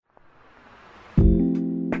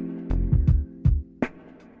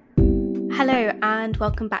Hello and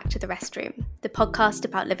welcome back to The Restroom, the podcast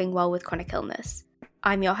about living well with chronic illness.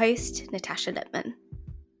 I'm your host, Natasha Lippman.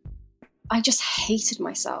 I just hated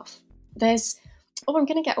myself. I'm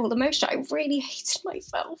going to get all emotional. I really hated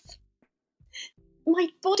myself. My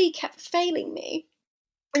body kept failing me.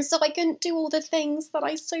 And so I couldn't do all the things that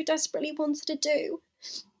I so desperately wanted to do.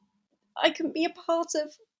 I couldn't be a part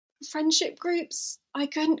of friendship groups. I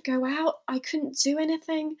couldn't go out. I couldn't do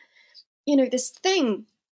anything. This thing,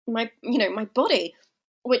 my body,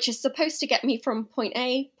 which is supposed to get me from point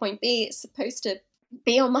A, point B, it's supposed to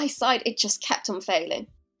be on my side. It just kept on failing.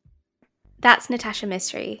 That's Natasha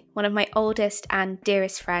Misri, one of my oldest and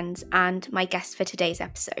dearest friends and my guest for today's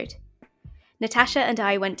episode. Natasha and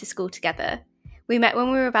I went to school together. We met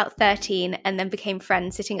when we were about 13 and then became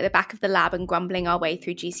friends sitting at the back of the lab and grumbling our way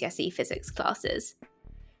through GCSE physics classes.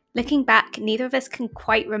 Looking back, neither of us can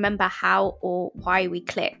quite remember how or why we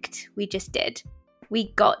clicked. We just did.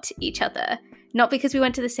 We got each other, not because we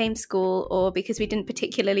went to the same school or because we didn't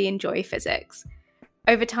particularly enjoy physics.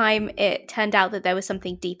 Over time, it turned out that there was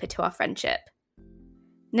something deeper to our friendship.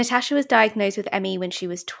 Natasha was diagnosed with ME when she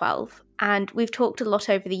was 12, and we've talked a lot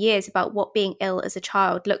over the years about what being ill as a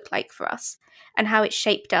child looked like for us, and how it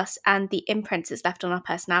shaped us and the imprints it's left on our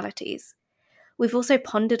personalities. We've also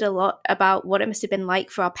pondered a lot about what it must have been like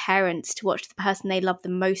for our parents to watch the person they loved the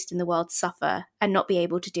most in the world suffer and not be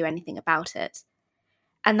able to do anything about it.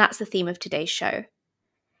 And that's the theme of today's show.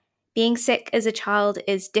 Being sick as a child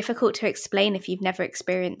is difficult to explain if you've never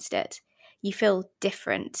experienced it. You feel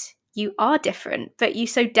different. You are different, but you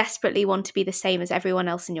so desperately want to be the same as everyone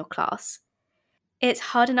else in your class. It's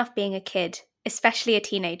hard enough being a kid, especially a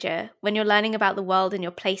teenager, when you're learning about the world and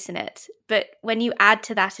your place in it. But when you add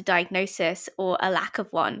to that a diagnosis or a lack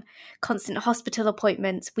of one, constant hospital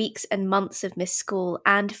appointments, weeks and months of missed school,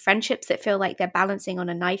 and friendships that feel like they're balancing on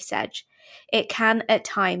a knife's edge, it can at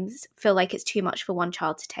times feel like it's too much for one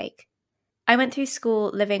child to take. I went through school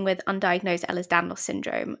living with undiagnosed Ehlers-Danlos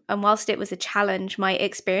syndrome, and whilst it was a challenge, my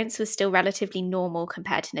experience was still relatively normal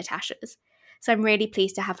compared to Natasha's. So I'm really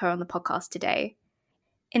pleased to have her on the podcast today.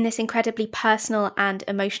 In this incredibly personal and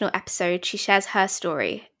emotional episode, she shares her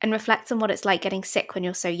story and reflects on what it's like getting sick when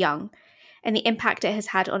you're so young, and the impact it has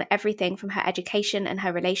had on everything from her education and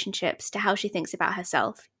her relationships to how she thinks about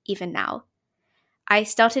herself, even now. I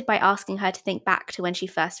started by asking her to think back to when she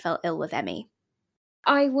first fell ill with ME.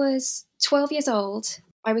 I was 12 years old.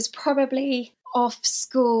 I was probably off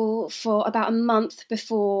school for about a month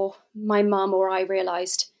before my mum or I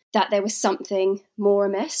realised that there was something more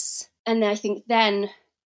amiss. And I think then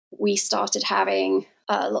we started having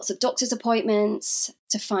lots of doctor's appointments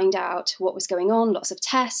to find out what was going on, lots of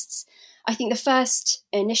tests. I think the first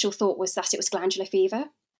initial thought was that it was glandular fever.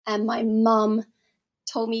 And my mum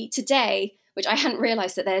told me today, which I hadn't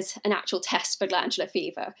realised that there's an actual test for glandular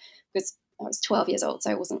fever, because I was 12 years old,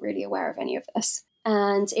 so I wasn't really aware of any of this.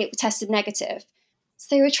 And it tested negative.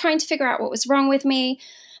 So they were trying to figure out what was wrong with me.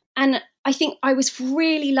 And I think I was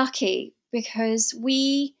really lucky because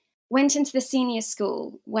we went into the senior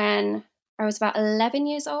school when I was about 11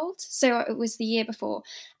 years old. So it was the year before.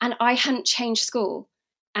 And I hadn't changed school.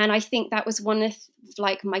 And I think that was one of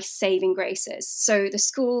my saving graces. So the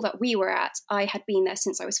school that we were at, I had been there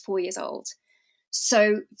since I was 4 years old.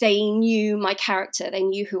 So they knew my character, they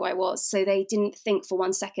knew who I was. So they didn't think for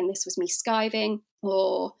one second this was me skiving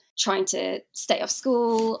or trying to stay off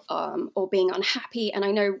school or being unhappy. And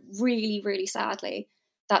I know really, really sadly,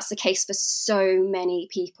 that's the case for so many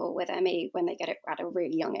people with ME when they get it at a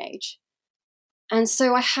really young age. And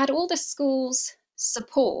so I had all the school's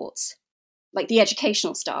support, like the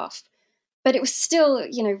educational staff, but it was still,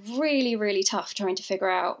 really, really tough trying to figure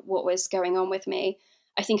out what was going on with me.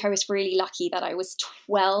 I think I was really lucky that I was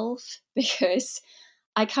 12 because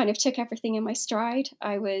I kind of took everything in my stride.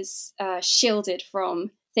 I was shielded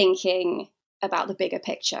from thinking about the bigger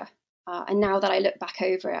picture. And now that I look back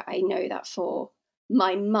over it, I know that for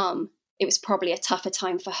my mum, it was probably a tougher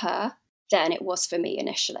time for her than it was for me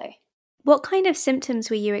initially. What kind of symptoms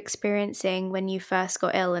were you experiencing when you first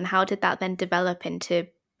got ill, and how did that then develop into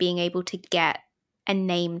being able to get a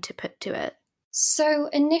name to put to it? So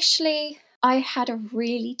initially, I had a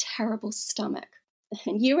really terrible stomach.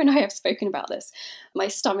 And you and I have spoken about this. My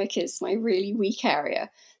stomach is my really weak area.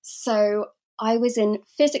 So I was in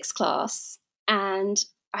physics class and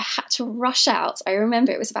I had to rush out. I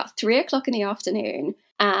remember it was about 3:00 in the afternoon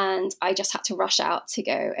and I just had to rush out to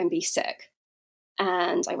go and be sick.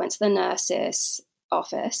 And I went to the nurse's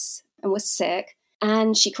office and was sick.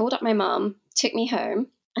 And she called up my mum, took me home.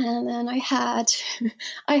 And then I had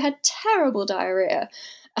terrible diarrhea.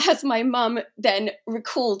 as my mum then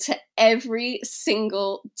recalled to every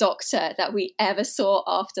single doctor that we ever saw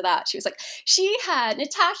after that. She was like,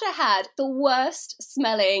 Natasha had the worst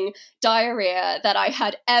smelling diarrhea that I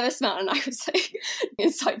had ever smelled. And I was like,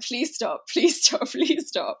 it's like, please stop, please stop, please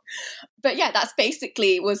stop. But yeah, that's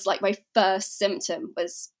basically was like my first symptom,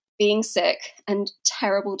 was being sick and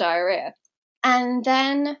terrible diarrhea. And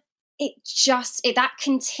then that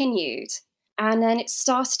continued. And then it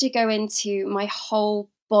started to go into my whole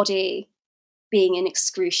body being in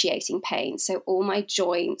excruciating pain. So all my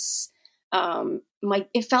joints,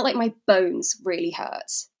 it felt like my bones really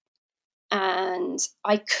hurt. And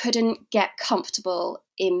I couldn't get comfortable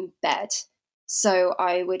in bed. So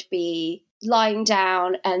I would be lying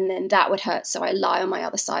down and then that would hurt. So I lie on my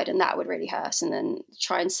other side and that would really hurt. And then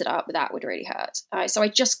try and sit up, but that would really hurt. So I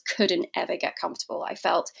just couldn't ever get comfortable. I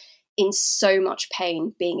felt in so much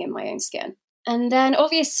pain being in my own skin. And then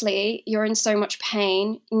obviously you're in so much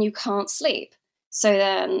pain and you can't sleep. So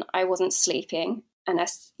then I wasn't sleeping, and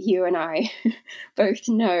as you and I both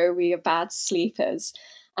know, we are bad sleepers,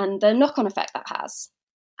 and the knock-on effect that has.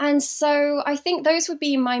 And so I think those would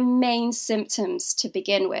be my main symptoms to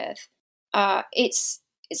begin with. It's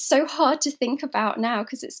so hard to think about now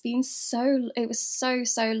because it was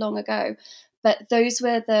so long ago. But those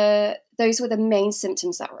were the main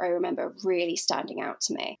symptoms that I remember really standing out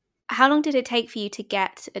to me. How long did it take for you to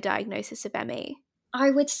get a diagnosis of ME? I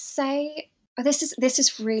would say this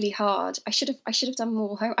is really hard. I should have done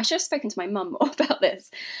more homework. I should have spoken to my mum more about this,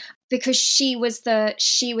 because she was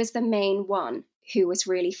the main one who was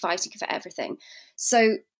really fighting for everything.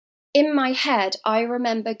 So in my head, I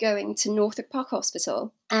remember going to Norfolk Park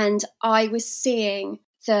Hospital and I was seeing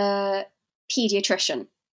the paediatrician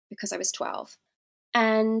because I was 12.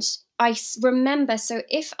 And I remember, so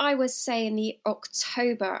if I was, say, in the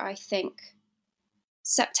October, I think,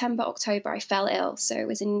 September, October, I fell ill. So it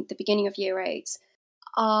was in the beginning of year 8.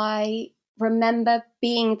 I remember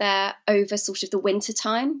being there over sort of the winter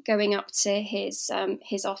time, going up to his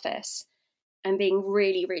office and being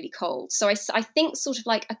really, really cold. So I think sort of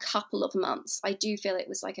like a couple of months. I do feel it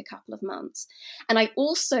was like a couple of months. And I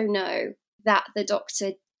also know that the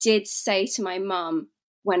doctor did say to my mum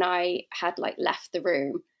when I had like left the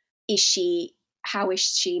room, how is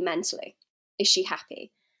she mentally? Is she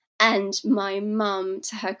happy? And my mum,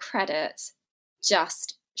 to her credit,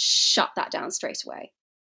 just shut that down straight away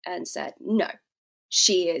and said, no,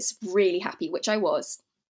 she is really happy, which I was.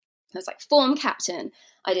 I was like form captain.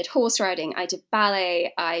 I did horse riding. I did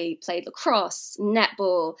ballet. I played lacrosse,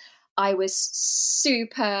 netball. I was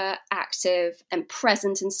super active and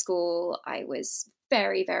present in school. I was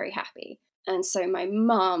very, very happy. And so my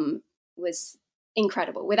mum was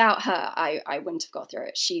incredible. Without her, I wouldn't have got through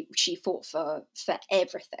it. She fought for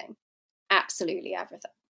everything, absolutely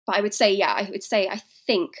everything. But I would say, I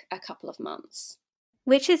think a couple of months.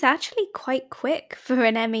 Which is actually quite quick for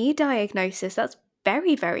an ME diagnosis. That's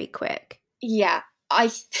very, very quick. Yeah,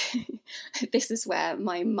 this is where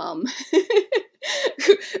my mum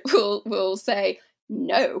will say,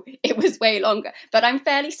 no, it was way longer. But I'm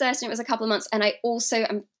fairly certain it was a couple of months. And I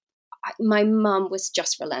also my mum was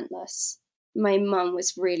just relentless. My mum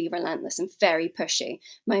was really relentless and very pushy.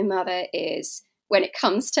 My mother is, when it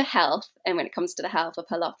comes to health and when it comes to the health of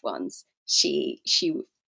her loved ones, she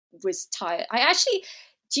was tired.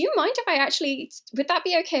 Do you mind if would that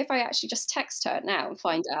be okay if I actually just text her now and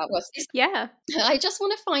find out Yeah. I just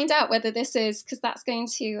want to find out whether this is, because that's going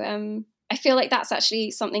to, I feel like that's actually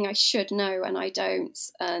something I should know and I don't.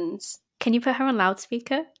 And can you put her on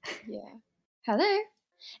loudspeaker? Yeah. Hello?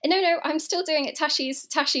 No, I'm still doing it.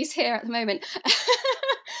 Tashi's here at the moment.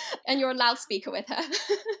 And you're on loudspeaker with her.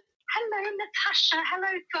 Hello, Natasha. Hello,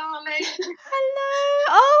 darling. Hello.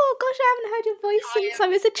 Oh, gosh, I haven't heard your voice since I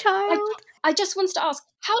was a child. I just wanted to ask,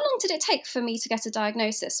 how long did it take for me to get a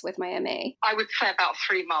diagnosis with my ME? I would say about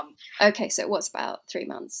 3 months. Okay, so it was about 3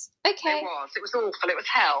 months. Okay. It was awful. It was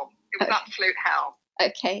hell. It was absolute hell.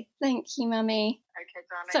 Okay, thank you, Mummy. Okay,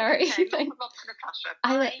 darling. Sorry. Okay, lots of Natasha.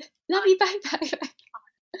 Bye. Love you, bye.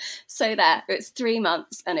 So there, it was 3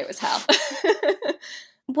 months and it was hell.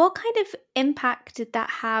 What kind of impact did that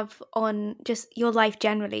have on just your life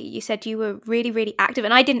generally? You said you were really, really active,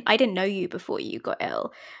 and I didn't know you before you got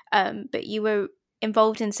ill, but you were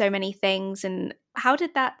involved in so many things. And how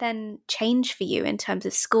did that then change for you in terms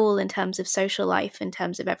of school, in terms of social life, in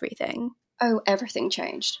terms of everything? Oh, everything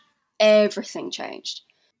changed. Everything changed.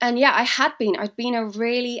 And yeah, I'd been a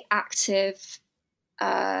really active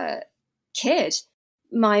kid.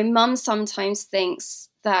 My mum sometimes thinks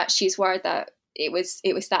that she's worried that it was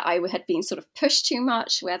that I had been sort of pushed too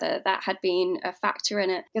much, whether that had been a factor in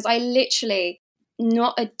it. Because I literally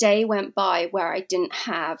not a day went by where I didn't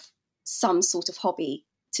have some sort of hobby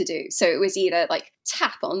to do. So it was either like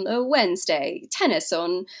tap on the Wednesday, tennis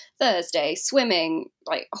on Thursday, swimming,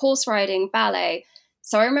 like horse riding, ballet.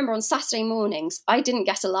 So I remember on Saturday mornings, I didn't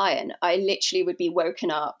get a lie-in. I literally would be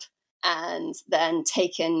woken up and then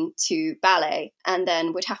taken to ballet, and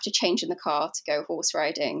then would have to change in the car to go horse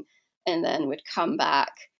riding, and then would come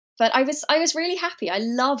back. But I was really happy. I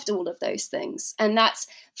loved all of those things. And that's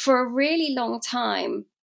for a really long time.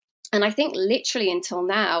 And I think literally until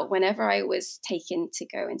now, whenever I was taken to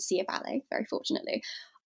go and see a ballet, very fortunately,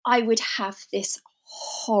 I would have this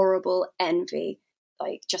horrible envy,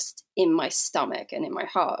 like just in my stomach and in my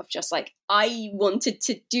heart, of just like, I wanted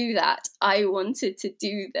to do that. I wanted to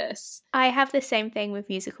do this. I have the same thing with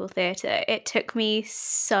musical theatre. It took me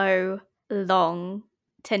so long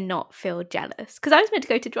to not feel jealous, because I was meant to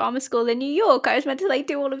go to drama school in New York. I was meant to like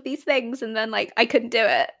do all of these things, and then like I couldn't do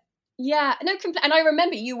it. Yeah, no, and I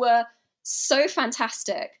remember you were so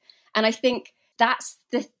fantastic. And I think that's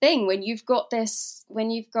the thing, when you've got this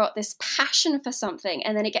passion for something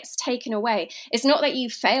and then it gets taken away. It's not that you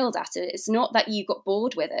failed at it. It's not that you got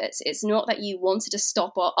bored with it. It's not that you wanted to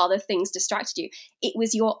stop or other things distracted you. It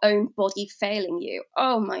was your own body failing you.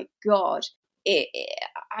 Oh my God.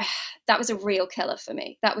 That was a real killer for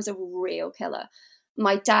me. That was a real killer.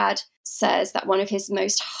 My dad says that one of his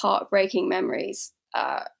most heartbreaking memories,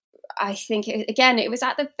 I think, it was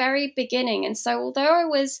at the very beginning. And so although I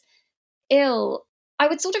was ill, I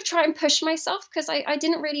would sort of try and push myself because I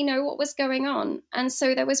didn't really know what was going on. And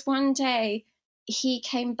so there was one day he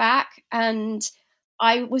came back, and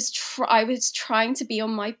I was trying to be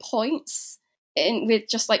on my points, and with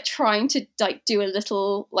just like trying to like do a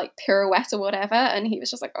little like pirouette or whatever. And he was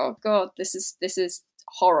just like, oh God, this is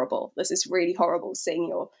horrible. This is really horrible, seeing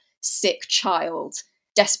your sick child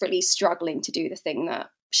desperately struggling to do the thing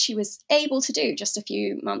that she was able to do just a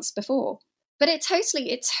few months before. But it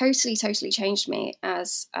totally changed me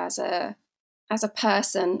as a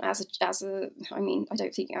person, I mean, I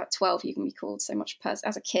don't think at 12 you can be called so much person.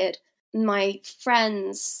 As a kid, my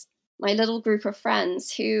friends, my little group of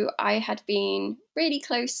friends who I had been really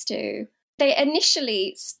close to, they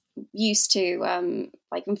initially used to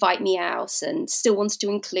like invite me out and still wanted to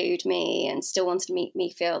include me and still wanted to make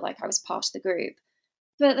me feel like I was part of the group.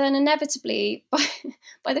 But then inevitably,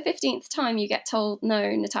 by the 15th time you get told,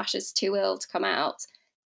 no, Natasha's too ill to come out,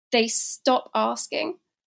 they stop asking.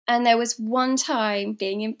 And there was one time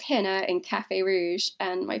being in Pinner in Café Rouge,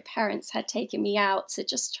 and my parents had taken me out to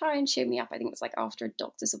just try and cheer me up. I think it was like after a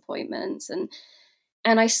doctor's appointment. And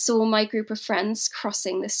I saw my group of friends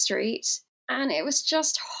crossing the street. And it was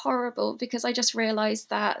just horrible, because I just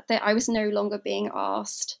realised that I was no longer being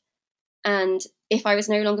asked. And if I was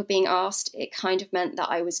no longer being asked, it kind of meant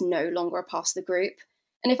that I was no longer a part of the group.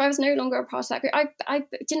 And if I was no longer a part of that group, I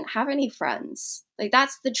didn't have any friends. Like,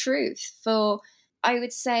 that's the truth. For, I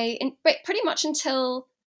would say, pretty much until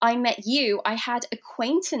I met you, I had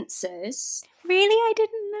acquaintances. Really? I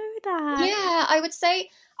didn't know that. Yeah, I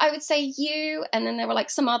would say you, and then there were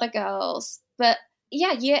like some other girls. But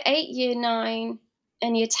yeah, year 8, year 9,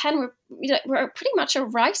 and year 10 were pretty much a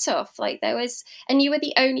write-off. Like, there was, and you were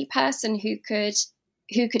the only person who could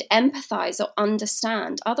empathize or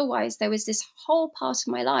understand. Otherwise, there was this whole part of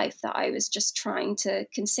my life that I was just trying to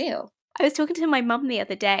conceal. I was talking to my mum the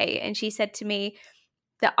other day, and she said to me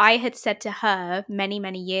that I had said to her many,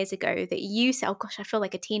 many years ago that you said, oh gosh, I feel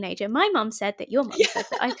like a teenager. My mum said that your mum said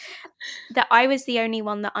that I was the only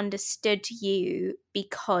one that understood you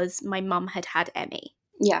because my mum had had ME.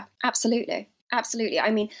 Yeah, absolutely. Absolutely.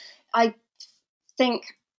 I mean, I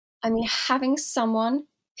think, having someone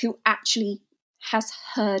who actually has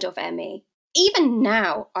heard of ME, even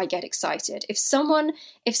now I get excited. If someone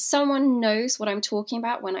knows what I'm talking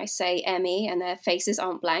about when I say ME and their faces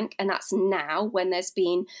aren't blank, and that's now when there's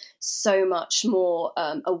been so much more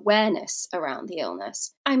awareness around the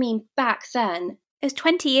illness. I mean, back then, it was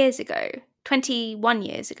 21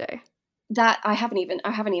 years ago. That I haven't even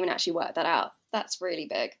actually worked that out. That's really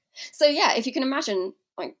big. So yeah, if you can imagine,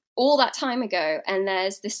 like, all that time ago, and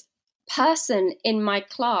there's this person in my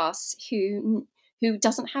class who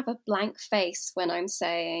doesn't have a blank face when I'm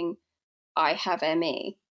saying I have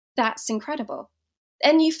ME. That's incredible.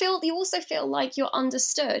 And you also feel like you're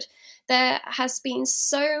understood. There has been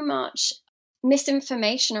so much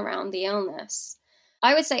misinformation around the illness.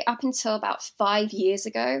 I would say up until about 5 years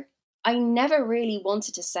ago, I never really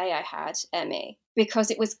wanted to say I had ME,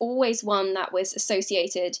 because it was always one that was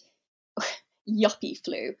associated yuppie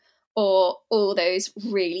flu or all those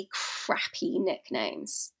really crappy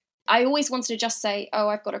nicknames. I always wanted to just say, oh,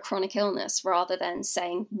 I've got a chronic illness, rather than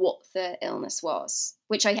saying what the illness was,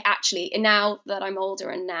 which I actually, now that I'm older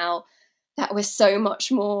and now that we're so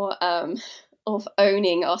much more of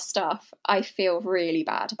owning our stuff, I feel really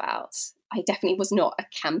bad about. I definitely was not a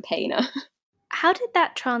campaigner. How did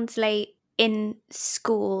that translate in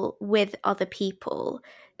school with other people?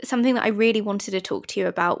 Something that I really wanted to talk to you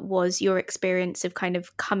about was your experience of kind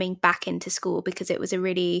of coming back into school, because it was a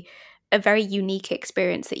very unique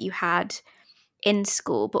experience that you had in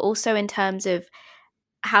school, but also in terms of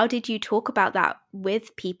how did you talk about that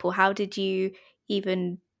with people? How did you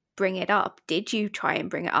even bring it up? Did you try and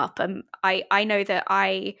bring it up? I know that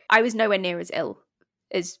I was nowhere near as ill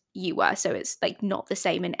as you were, so it's like not the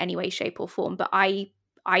same in any way, shape, or form. But I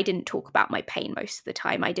didn't talk about my pain most of the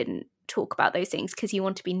time. I didn't talk about those things because you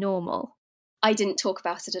want to be normal. I didn't talk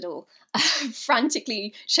about it at all.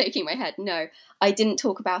 Frantically shaking my head. No, I didn't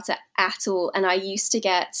talk about it at all. And I used to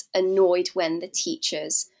get annoyed when the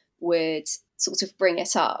teachers would sort of bring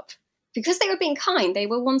it up, because they were being kind. They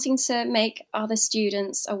were wanting to make other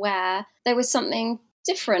students aware there was something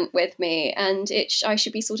different with me, and I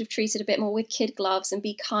should be sort of treated a bit more with kid gloves and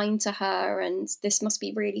be kind to her, and this must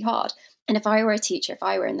be really hard. And if I were a teacher, if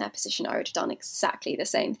I were in their position, I would have done exactly the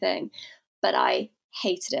same thing. But I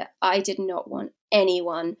hated it. I did not want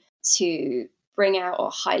anyone to bring out or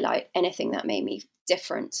highlight anything that made me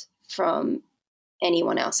different from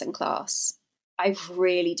anyone else in class. I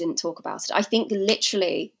really didn't talk about it. I think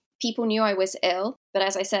literally people knew I was ill, but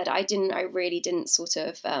as I said, I really didn't sort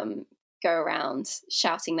of go around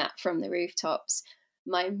shouting that from the rooftops.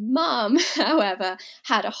 My mum, however,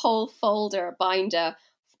 had a whole folder, a binder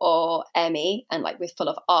for Emmy, and like with full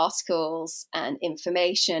of articles and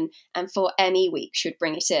information. And for Emmy week, she would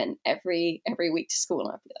bring it in every week to school,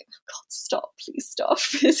 and I'd be like, "Oh God, stop! Please stop!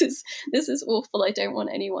 This is awful. I don't want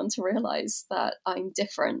anyone to realise that I'm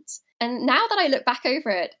different." And now that I look back over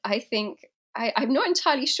it, I think I'm not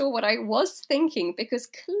entirely sure what I was thinking, because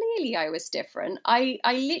clearly I was different. I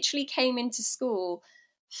literally came into school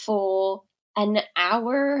for an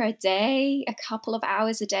hour a day, a couple of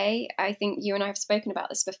hours a day. I think you and I have spoken about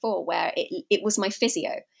this before, where it was my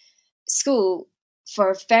physio. School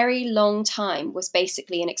for a very long time was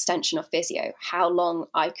basically an extension of physio. How long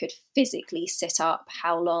I could physically sit up,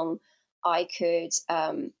 how long I could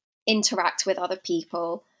interact with other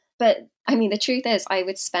people. But I mean, the truth is, I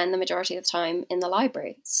would spend the majority of the time in the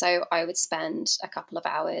library. So I would spend a couple of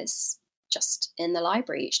hours just in the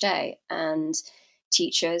library each day, and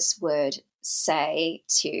teachers would say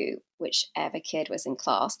to whichever kid was in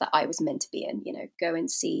class that I was meant to be in, go and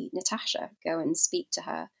see Natasha, go and speak to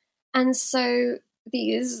her. And so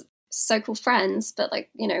these so-called friends, but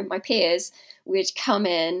my peers, would come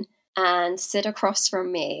in and sit across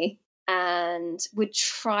from me and would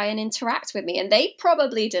try and interact with me. And they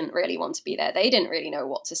probably didn't really want to be there. They didn't really know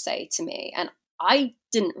what to say to me. And I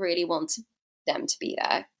didn't really want them to be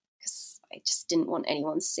there, because I just didn't want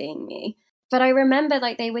anyone seeing me. But I remember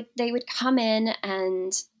they would come in,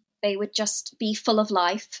 and they would just be full of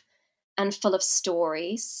life and full of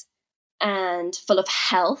stories and full of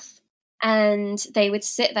health. And they would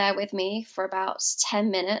sit there with me for about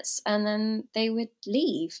 10 minutes, and then they would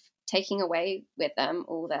leave, taking away with them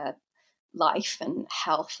all their life and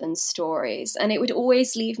health and stories. And it would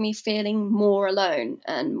always leave me feeling more alone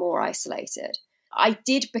and more isolated. I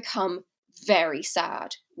did become very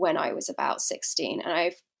sad when I was about 16. And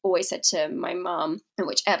I've always said to my mum, and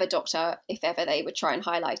whichever doctor, if ever they would try and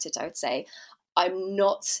highlight it, I would say, I'm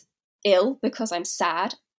not ill because I'm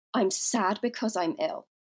sad. I'm sad because I'm ill.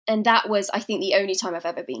 And that was, I think, the only time I've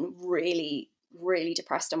ever been really, really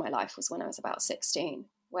depressed in my life, was when I was about 16,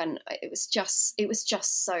 when it was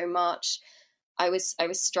just so much. I was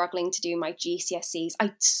struggling to do my GCSEs.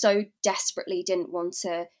 I so desperately didn't want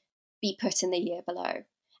to be put in the year below.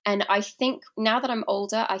 And I think now that I'm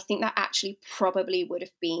older, I think that actually probably would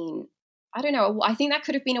have been, I don't know, I think that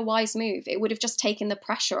could have been a wise move. It would have just taken the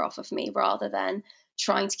pressure off of me rather than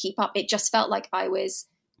trying to keep up. It just felt like I was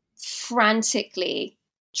frantically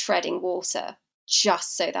treading water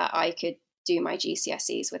just so that I could do my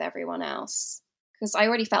GCSEs with everyone else. Because I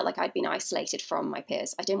already felt like I'd been isolated from my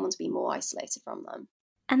peers. I didn't want to be more isolated from them.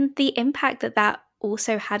 And the impact that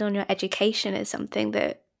also had on your education is something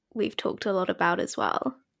that we've talked a lot about as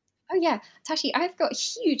well. Oh yeah, Tashi, I've got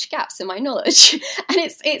huge gaps in my knowledge, and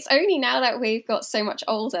it's only now that we've got so much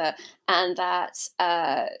older, and that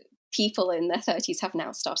people in their 30s have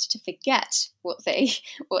now started to forget what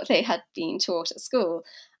they had been taught at school,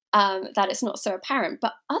 that it's not so apparent.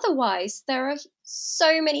 But otherwise, there are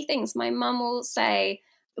so many things. My mum will say,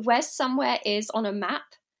 where somewhere is on a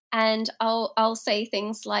map, And I'll say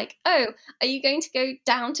things like, "Oh, are you going to go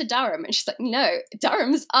down to Durham?" And she's like, "No,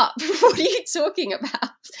 Durham's up. What are you talking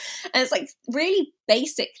about?" And it's like really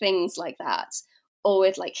basic things like that, or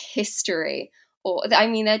with like history, or I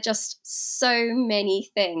mean, there are just so many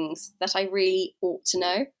things that I really ought to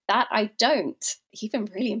know that I don't. Even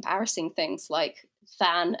really embarrassing things like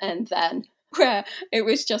than and then, where it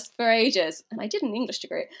was just for ages, and I did an English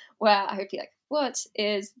degree, where I would be like, what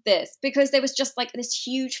is this? Because there was just like this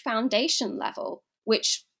huge foundation level,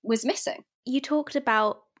 which was missing. You talked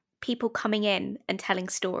about people coming in and telling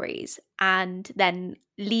stories and then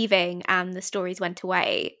leaving and the stories went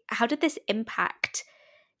away. How did this impact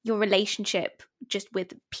your relationship just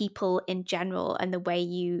with people in general and the way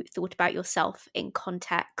you thought about yourself in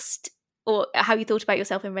context, or how you thought about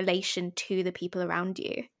yourself in relation to the people around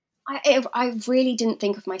you? I really didn't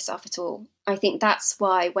think of myself at all. I think that's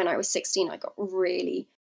why when I was 16, I got really,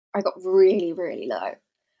 really low.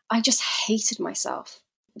 I just hated myself.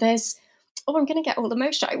 I'm going to get all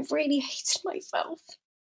emotional. I really hated myself.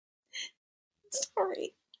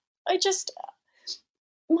 Sorry.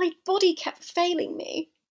 My body kept failing me.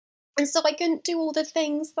 And so I couldn't do all the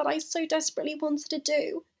things that I so desperately wanted to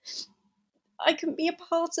do. I couldn't be a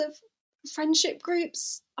part of friendship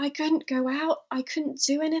groups. I couldn't go out. I couldn't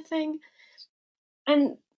do anything.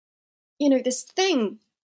 And, this thing,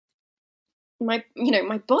 my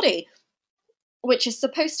body, which is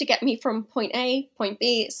supposed to get me from point A, point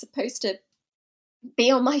B, it's supposed to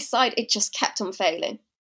be on my side, it just kept on failing.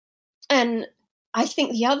 And I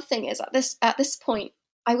think the other thing is at this point,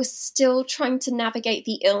 I was still trying to navigate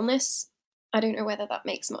the illness. I don't know whether that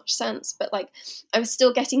makes much sense, but like I was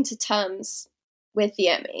still getting to terms with the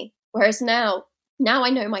ME. Whereas now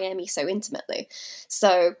I know my ME so intimately.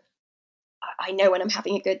 So I know when I'm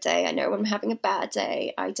having a good day. I know when I'm having a bad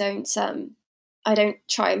day. I don't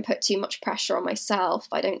try and put too much pressure on myself.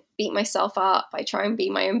 I don't beat myself up. I try and be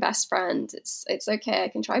my own best friend. It's okay. I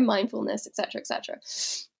can try mindfulness, etc., etc.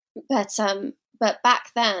 But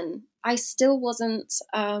back then, I still wasn't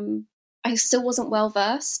well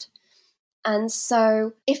versed, and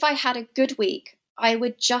so if I had a good week, I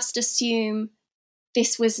would just assume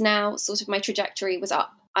this was now sort of my trajectory was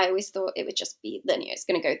up. I always thought it would just be linear. It's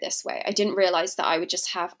going to go this way. I didn't realize that I would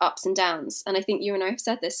just have ups and downs. And I think you and I have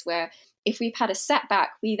said this, where if we've had a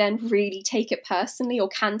setback, we then really take it personally, or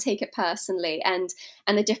can take it personally. And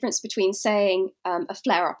the difference between saying a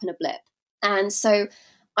flare up and a blip. And so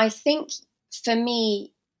I think for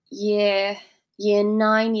me, year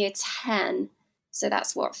 9, year 10, so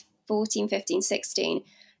that's what, 14, 15, 16,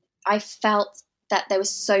 I felt that there was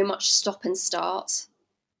so much stop and start.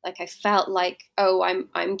 Like I felt like, oh,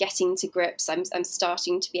 I'm getting to grips. I'm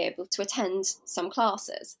starting to be able to attend some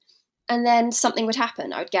classes. And then something would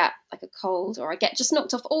happen. I would get like a cold, or I'd get just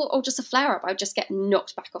knocked off, or just a flare up. I would just get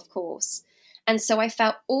knocked back off course. And so I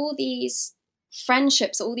felt all these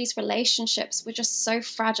friendships, all these relationships were just so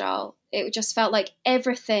fragile. It just felt like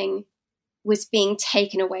everything was being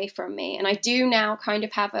taken away from me. And I do now kind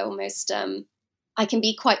of have almost, I can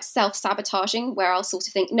be quite self-sabotaging, where I'll sort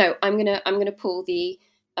of think, no, I'm gonna pull the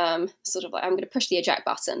sort of like, I'm gonna push the eject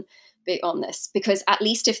button on this, because at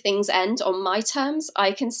least if things end on my terms,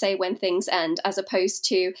 I can say when things end, as opposed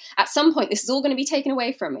to at some point this is all going to be taken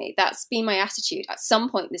away from me. That's been my attitude. At some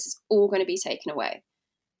point this is all going to be taken away,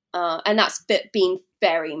 and that's been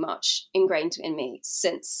very much ingrained in me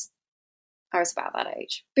since I was about that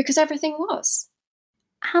age, because everything was.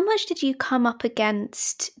 How much did you come up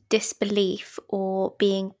against disbelief or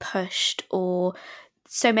being pushed, or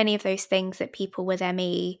so many of those things that people with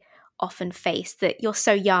ME often face, that you're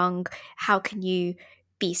so young, how can you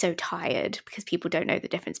be so tired? Because people don't know the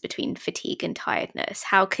difference between fatigue and tiredness.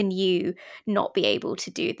 How can you not be able to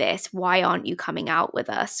do this? Why aren't you coming out with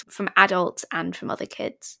us, from adults and from other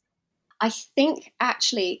kids? I think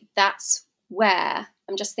actually that's where,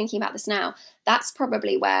 I'm just thinking about this now, that's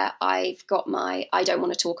probably where I've got my I don't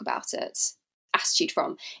want to talk about it attitude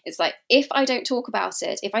from. It's like, if I don't talk about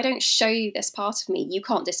it, if I don't show you this part of me, you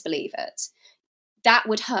can't disbelieve it. That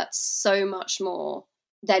would hurt so much more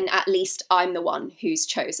than at least I'm the one who's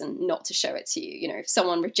chosen not to show it to you. You know, if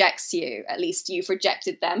someone rejects you, at least you've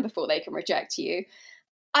rejected them before they can reject you.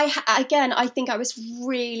 I think I was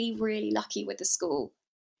really, really lucky with the school.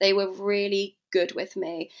 They were really good with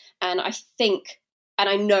me. And I think, and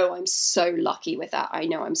I know I'm so lucky with that. I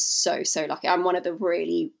know I'm so, so lucky. I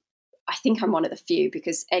think I'm one of the few,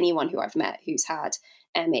 because anyone who I've met who's had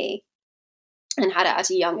ME and had it at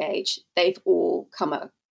a young age, they've all come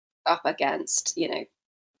up against,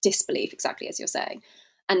 disbelief, exactly as you're saying.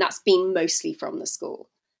 And that's been mostly from the school.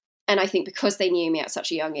 And I think because they knew me at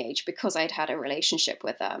such a young age, because I'd had a relationship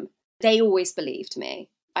with them, they always believed me.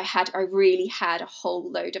 I really had a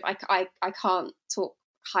whole load of, I can't talk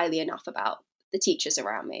highly enough about the teachers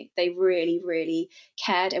around me. They really, really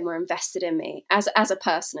cared and were invested in me as a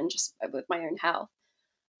person and just with my own health.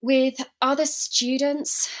 With other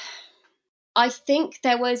students, I think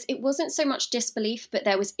it wasn't so much disbelief, but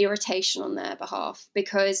there was irritation on their behalf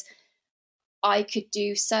because I could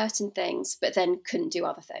do certain things, but then couldn't do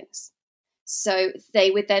other things. So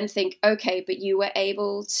they would then think, okay, but you were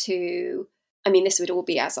able to, I mean, this would all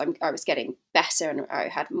be as I was getting better and I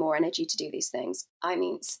had more energy to do these things. I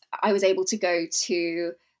mean, I was able to go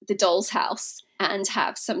to the doll's house and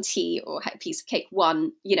have some tea or a piece of cake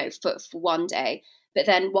for one day. But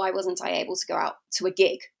then why wasn't I able to go out to a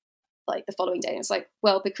gig like the following day? And it's like,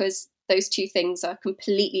 well, because those two things are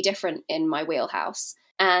completely different in my wheelhouse.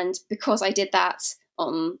 And because I did that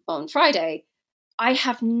on Friday, I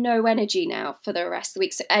have no energy now for the rest of the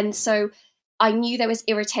week. And so I knew there was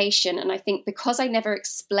irritation. And I think because I never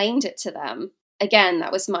explained it to them, again,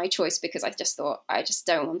 that was my choice because I just thought, I just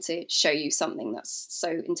don't want to show you something that's so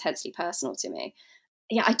intensely personal to me.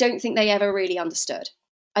 Yeah, I don't think they ever really understood.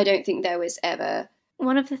 I don't think there was ever...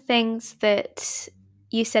 One of the things that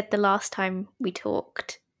you said the last time we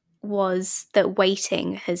talked was that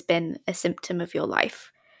waiting has been a symptom of your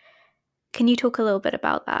life. Can you talk a little bit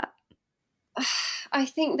about that? I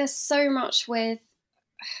think there's so much with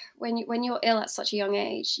when you're ill at such a young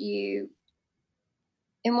age, in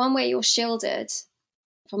one way you're shielded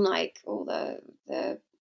from like all the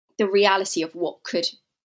reality of what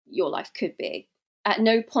your life could be. At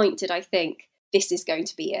no point did I think this is going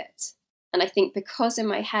to be it. And I think because in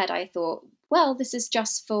my head I thought, well, this is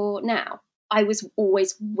just for now. I was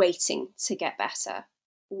always waiting to get better,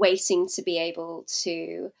 waiting to be able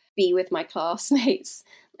to be with my classmates,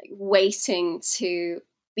 like waiting to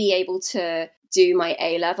be able to do my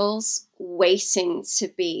A-levels, waiting to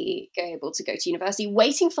be able to go to university,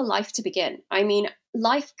 waiting for life to begin. I mean,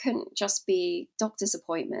 life couldn't just be doctor's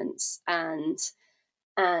appointments and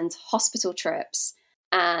hospital trips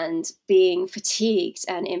and being fatigued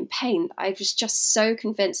and in pain. I was just so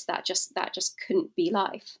convinced that just couldn't be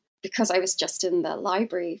life because I was just in the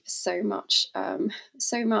library for so much.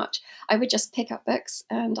 I would just pick up books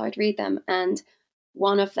and I'd read them. And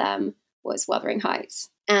one of them was Wuthering Heights,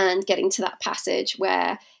 and getting to that passage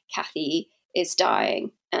where Kathy is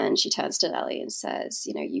dying and she turns to Nellie and says,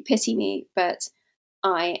 you know, you pity me, but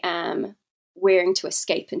I am wearing to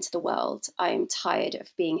escape into the world. I am tired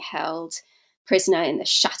of being held prisoner in the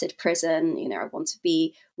shattered prison. You know, I want to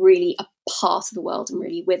be really a part of the world and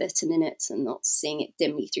really with it and in it and not seeing it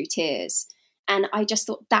dimly through tears. And I just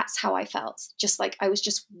thought that's how I felt. Just like I was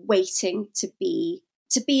just waiting to be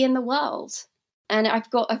in the world. And I've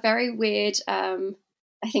got a very weird,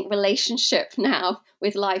 I think, relationship now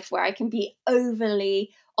with life where I can be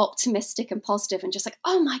overly optimistic and positive and just like,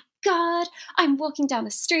 oh my God, I'm walking down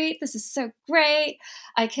the street. This is so great.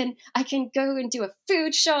 I can go and do a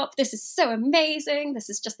food shop. This is so amazing. This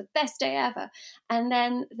is just the best day ever. And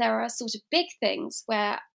then there are sort of big things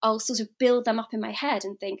where I'll sort of build them up in my head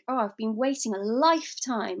and think, oh, I've been waiting a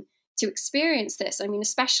lifetime to experience this. I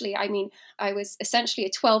was essentially a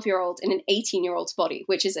 12-year-old in an 18-year-old's body,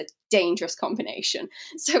 which is a dangerous combination.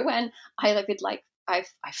 So when I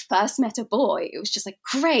first met a boy, it was just like,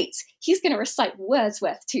 great, he's going to recite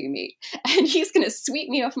Wordsworth to me and he's going to sweep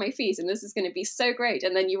me off my feet and this is going to be so great.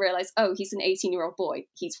 And then you realize, oh, he's an 18-year-old boy.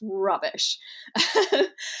 He's rubbish.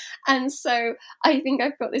 And so I think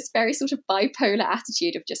I've got this very sort of bipolar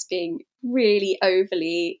attitude of just being really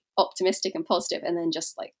overly optimistic and positive and then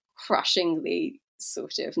just like crushingly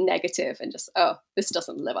sort of negative and just, oh, this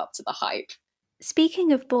doesn't live up to the hype.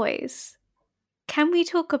 Speaking of boys, can we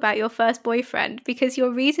talk about your first boyfriend? Because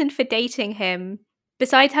your reason for dating him,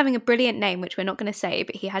 besides having a brilliant name, which we're not going to say,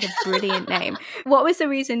 but he had a brilliant name, what was the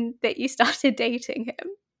reason that you started dating him?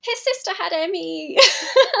 His sister had Emmy.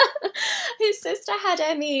 His sister had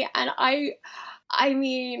Emmy. And I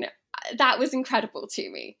mean, that was incredible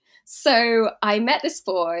to me. So I met this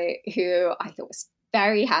boy who I thought was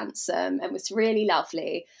very handsome and was really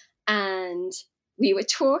lovely. And we were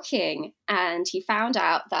talking and he found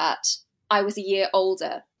out that I was a year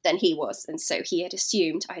older than he was. And so he had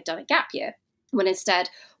assumed I had done a gap year, when instead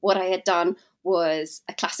what I had done was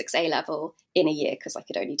a classics A-level in a year because I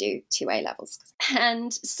could only do 2 A-levels.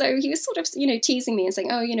 And so he was sort of, you know, teasing me and saying,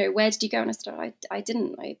 oh, you know, where did you go? And I said, oh, I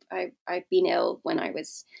didn't. I'd been ill when I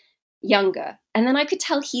was younger. And then I could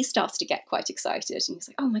tell he started to get quite excited. And he was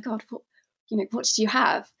like, oh my God, what did you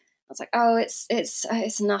have? I was like, oh,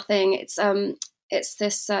 it's nothing. It's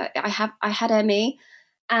this, I had Emmy.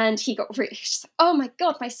 And he got really, just like, oh my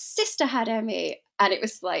God, my sister had Emmy. And it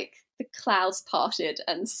was like the clouds parted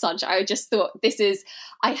and sunshine. I just thought,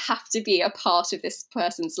 I have to be a part of this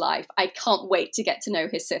person's life. I can't wait to get to know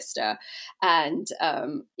his sister. And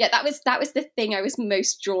that was the thing I was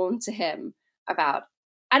most drawn to him about.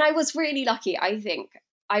 And I was really lucky. I think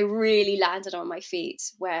I really landed on my feet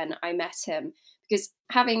when I met him, because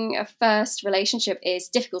having a first relationship is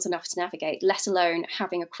difficult enough to navigate, let alone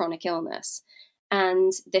having a chronic illness.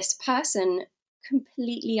 And this person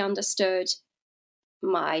completely understood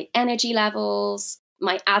my energy levels,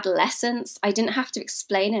 my adolescence. I didn't have to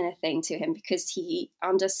explain anything to him because he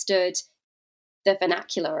understood the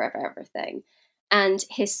vernacular of everything. And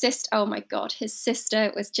his sister, oh my God, his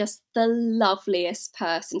sister was just the loveliest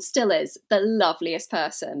person, still is the loveliest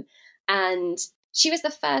person. And she was the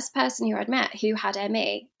first person who I'd met who had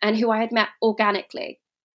ME and who I had met organically.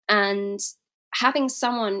 And having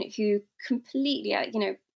someone who completely,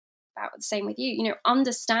 about the same with you,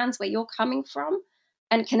 understands where you're coming from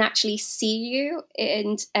and can actually see you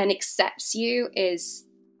and accepts you is,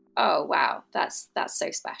 oh wow, that's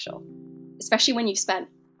so special. Especially when you've spent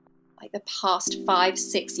like the past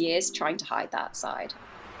 5-6 years trying to hide that side.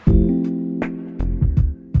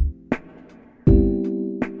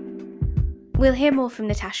 We'll hear more from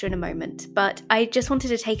Natasha in a moment, but I just wanted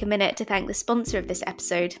to take a minute to thank the sponsor of this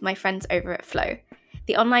episode, my friends over at Flow,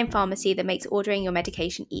 the online pharmacy that makes ordering your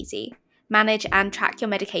medication easy. Manage and track your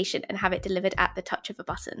medication and have it delivered at the touch of a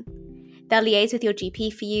button. They'll liaise with your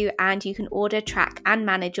GP for you, and you can order, track and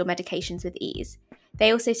manage your medications with ease.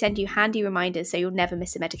 They also send you handy reminders so you'll never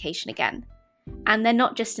miss a medication again. And they're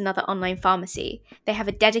not just another online pharmacy. They have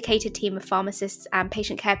a dedicated team of pharmacists and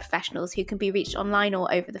patient care professionals who can be reached online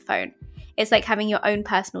or over the phone. It's like having your own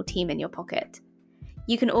personal team in your pocket.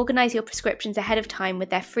 You can organise your prescriptions ahead of time with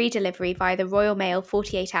their free delivery via the Royal Mail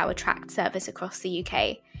 48-hour tracked service across the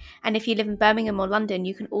UK. And if you live in Birmingham or London,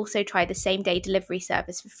 you can also try the same-day delivery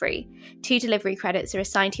service for free. 2 delivery credits are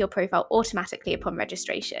assigned to your profile automatically upon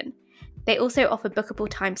registration. They also offer bookable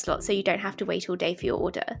time slots so you don't have to wait all day for your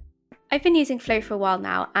order. I've been using Flow for a while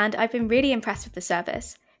now, and I've been really impressed with the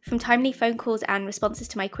service. From timely phone calls and responses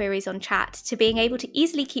to my queries on chat to being able to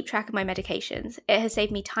easily keep track of my medications, it has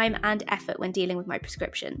saved me time and effort when dealing with my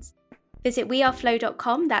prescriptions. Visit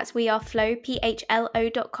weareflow.com, that's weareflow,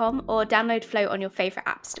 PHLO.com, or download Flow on your favourite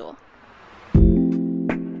app store.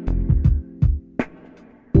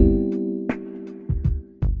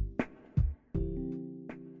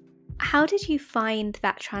 How did you find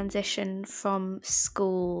that transition from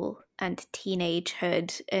school and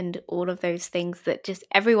teenagehood and all of those things that just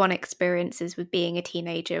everyone experiences with being a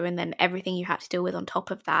teenager, and then everything you had to deal with on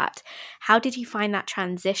top of that? How did you find that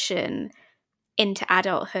transition into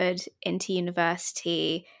adulthood, into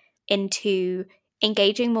university, into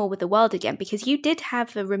engaging more with the world again? Because you did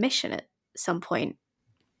have a remission at some point.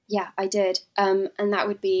 Yeah, I did. And that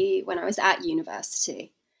would be when I was at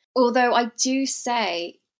university. Although I do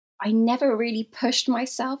say I never really pushed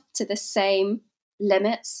myself to the same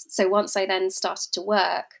limits. So once I then started to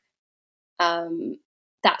work,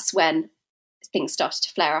 that's when things started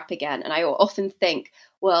to flare up again. And I often think,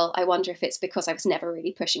 well, I wonder if it's because I was never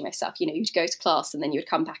really pushing myself. You'd go to class and then you'd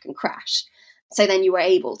come back and crash. So then you were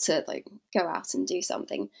able to go out and do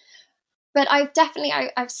something. But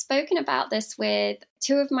I've spoken about this with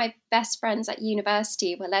 2 of my best friends at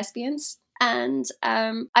university were lesbians. And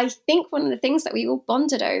I think one of the things that we all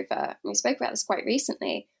bonded over, and we spoke about this quite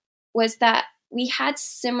recently, was that we had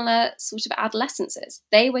similar sort of adolescences.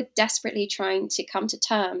 They were desperately trying to come to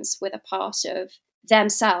terms with a part of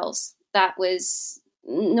themselves that was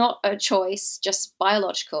not a choice, just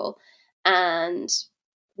biological, and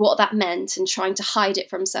what that meant, and trying to hide it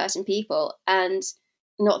from certain people. And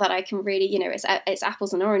not that I can really, it's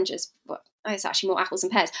apples and oranges, but it's actually more apples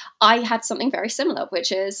and pears. I had something very similar,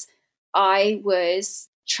 which is I was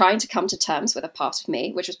trying to come to terms with a part of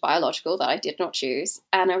me, which was biological, that I did not choose,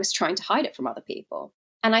 and I was trying to hide it from other people.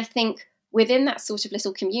 And I think within that sort of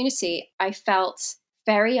little community, I felt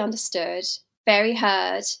very understood, very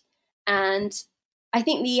heard. And I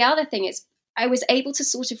think the other thing is I was able to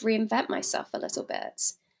sort of reinvent myself a little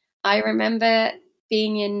bit. I remember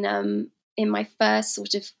being in my first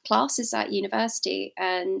sort of classes at university,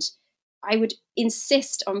 and I would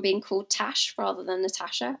insist on being called Tash rather than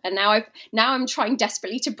Natasha. And now I'm trying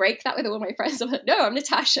desperately to break that with all my friends. I'm like, no, I'm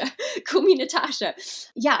Natasha. Call me Natasha.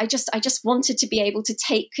 Yeah, I just wanted to be able to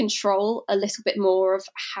take control a little bit more of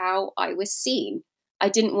how I was seen. I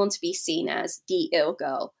didn't want to be seen as the ill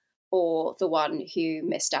girl or the one who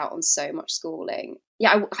missed out on so much schooling.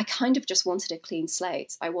 Yeah, I kind of just wanted a clean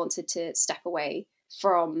slate. I wanted to step away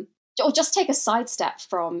from, or just take a sidestep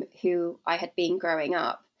from who I had been growing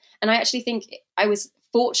up. And I actually think I was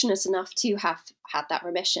fortunate enough to have had that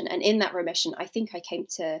remission. And in that remission, I think I came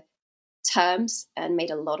to terms and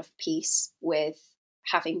made a lot of peace with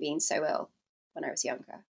having been so ill when I was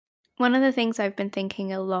younger. One of the things I've been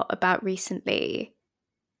thinking a lot about recently,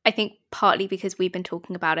 I think partly because we've been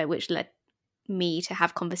talking about it, which led me to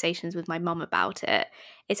have conversations with my mum about it,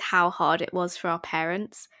 is how hard it was for our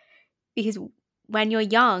parents. Because when you're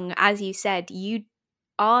young, as you said, you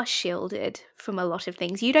are shielded from a lot of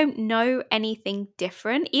things. You don't know anything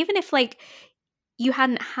different. Even if like you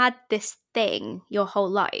hadn't had this thing your whole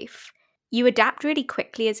life, you adapt really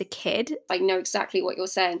quickly as a kid. I know exactly what you're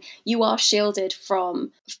saying. You are shielded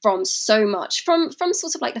from so much, from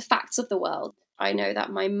sort of like the facts of the world. I know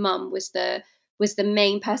that my mum was the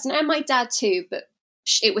main person, and my dad too, but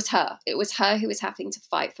it was her. It was her who was having to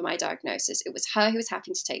fight for my diagnosis. It was her who was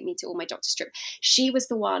having to take me to all my doctor's trip. She was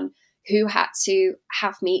the one who had to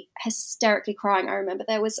have me hysterically crying. I remember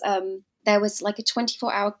there was like a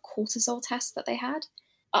 24-hour cortisol test that they had.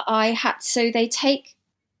 So they take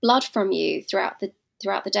blood from you throughout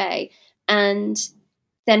the day and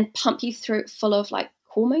then pump you through full of like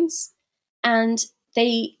hormones. And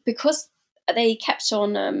because they kept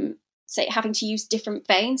on having to use different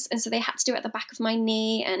veins, and so they had to do it at the back of my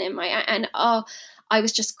knee and in my I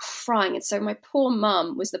was just crying. And so my poor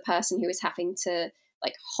mum was the person who was having to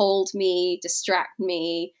like hold me, distract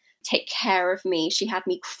me, take care of me. She had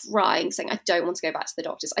me crying, saying, I don't want to go back to the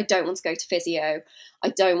doctors. I don't want to go to physio. I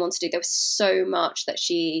don't want to do. There was so much that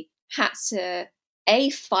she had to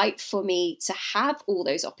fight for me to have all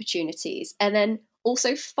those opportunities, and then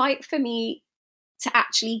also fight for me to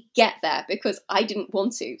actually get there because I didn't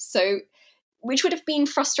want to. So, which would have been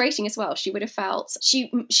frustrating as well. She would have felt,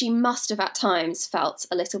 she must have at times felt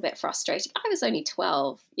a little bit frustrated. I was only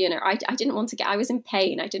 12, I didn't want to I was in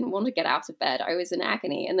pain. I didn't want to get out of bed. I was in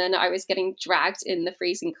agony. And then I was getting dragged in the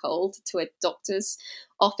freezing cold to a doctor's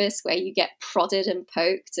office where you get prodded and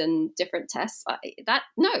poked and different tests.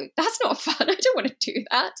 That's not fun. I don't want to do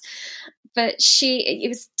that. But it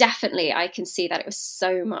was definitely, I can see that it was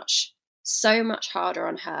so much harder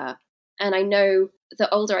on her. And I know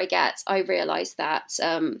the older I get, I realise that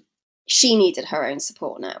she needed her own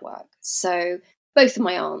support network. So both of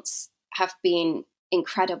my aunts have been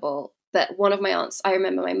incredible. But one of my aunts, I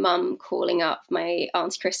remember my mum calling up my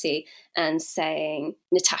Aunt Chrissy and saying,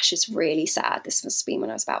 Natasha's really sad. This must have been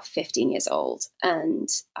when I was about 15 years old. And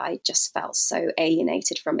I just felt so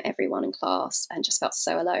alienated from everyone in class and just felt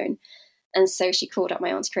so alone. And so she called up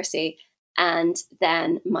my Aunt Chrissy, and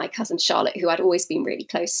then my cousin Charlotte, who I'd always been really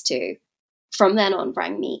close to, from then on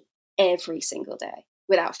rang me every single day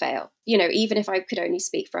without fail. Even if I could only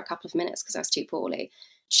speak for a couple of minutes because I was too poorly,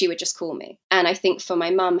 she would just call me. And I think for my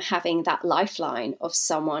mum, having that lifeline of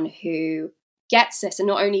someone who gets it, and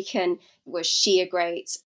not only was she a great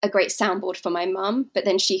soundboard for my mum, but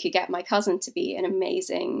then she could get my cousin to be an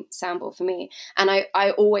amazing soundboard for me. And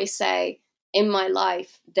I always say, in my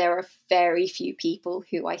life, there are very few people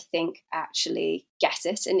who I think actually get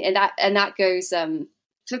it. And that goes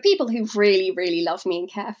for people who really, really love me and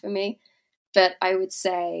care for me. But I would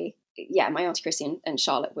say, yeah, my Auntie Chrissy and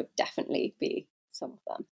Charlotte would definitely be some of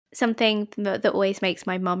them. Something that always makes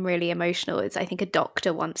my mum really emotional is, I think a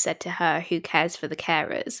doctor once said to her, who cares for the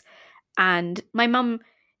carers? And my mum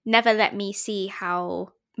never let me see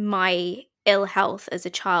how my ill health as a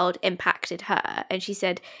child impacted her. And she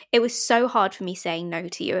said, it was so hard for me saying no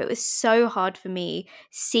to you. It was so hard for me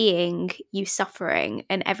seeing you suffering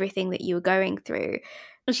and everything that you were going through.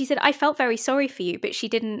 And she said, I felt very sorry for you, but she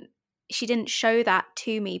didn't show that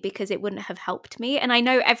to me because it wouldn't have helped me. And I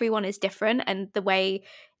know everyone is different, and the way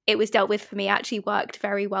it was dealt with for me actually worked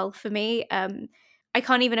very well for me. I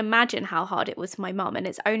can't even imagine how hard it was for my mum. And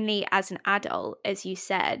it's only as an adult, as you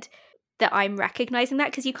said, that I'm recognizing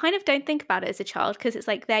that, because you kind of don't think about it as a child, because it's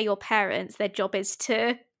like they're your parents. Their job is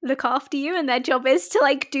to look after you, and their job is to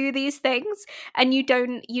like do these things. And you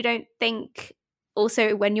don't think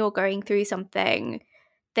also when you're going through something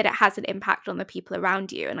that it has an impact on the people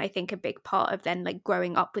around you. And I think a big part of then like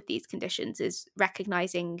growing up with these conditions is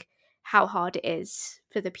recognizing how hard it is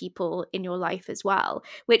for the people in your life as well,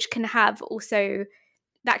 which can have also,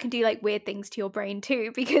 that can do like weird things to your brain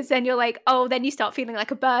too, because then you're like, oh, then you start feeling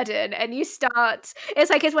like a burden, and it's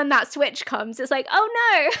when that switch comes, it's like, oh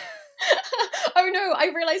no. Oh no, I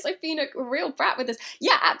realize I've been a real brat with this.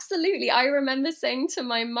 Yeah, absolutely. I remember saying to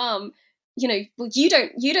my mum, well, you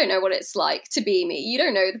don't know what it's like to be me. You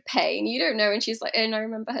don't know the pain. You don't know. And she's like, and I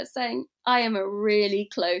remember her saying, I am a really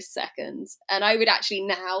close second. And I would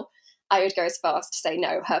go as far as to say,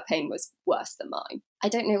 no, her pain was worse than mine. I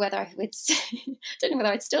don't know whether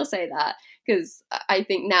I'd still say that, because I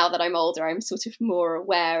think now that I'm older, I'm sort of more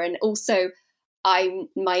aware. And also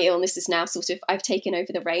my illness is now sort of, I've taken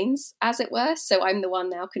over the reins, as it were. So I'm the one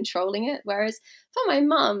now controlling it. Whereas for my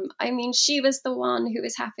mum, I mean, she was the one who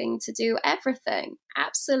was having to do everything,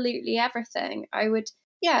 absolutely everything.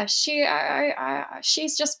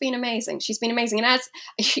 She's just been amazing. She's been amazing. And as,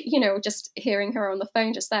 just hearing her on the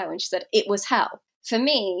phone just there when she said it was hell, for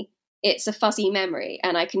me, it's a fuzzy memory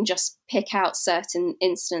and I can just pick out certain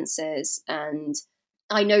instances and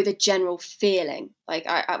I know the general feeling. Like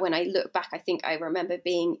when I look back, I think I remember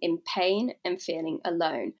being in pain and feeling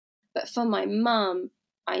alone. But for my mum,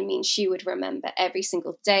 I mean, she would remember every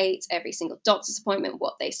single date, every single doctor's appointment,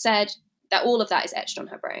 what they said, that all of that is etched on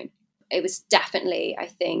her brain. It was definitely, I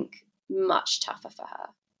think, much tougher for her.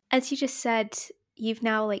 As you just said, you've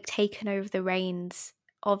now taken over the reins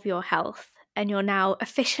of your health and you're now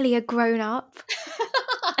officially a grown-up.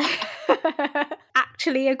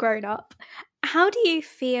 Actually a grown-up. How do you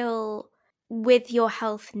feel with your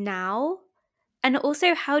health now? And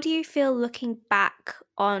also, how do you feel looking back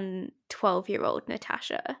on 12-year-old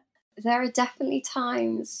Natasha? There are definitely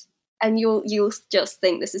times, and you'll just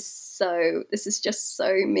think this is just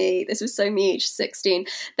so me. This was so me age 16.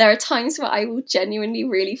 There are times where I will genuinely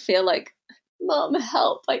really feel like, Mom,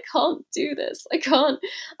 help, I can't do this. I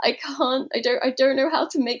don't know how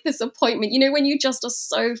to make this appointment. When you just are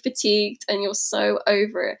so fatigued and you're so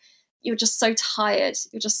over it, you're just so tired.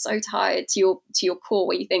 You're just so tired to your core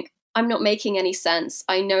where you think, I'm not making any sense.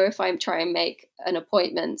 I know if I'm trying to make an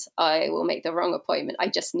appointment, I will make the wrong appointment. I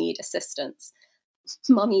just need assistance.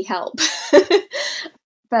 Mommy, help.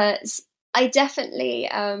 But I definitely,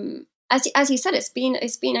 as you said, it's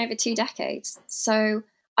been over 2 decades. So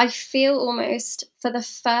I feel almost for the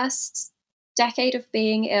first decade of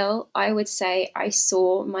being ill, I would say I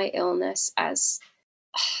saw my illness as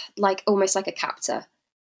almost like a captor.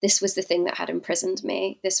 This was the thing that had imprisoned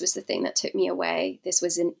me. This was the thing that took me away. This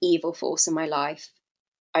was an evil force in my life.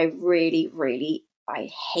 I really, really, I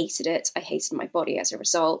hated it. I hated my body as a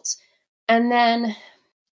result. And then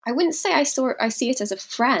I wouldn't say I see it as a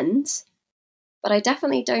friend, but I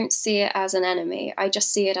definitely don't see it as an enemy. I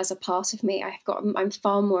just see it as a part of me. I'm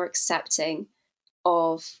far more accepting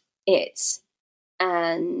of it.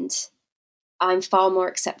 And I'm far more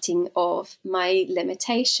accepting of my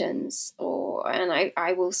limitations, and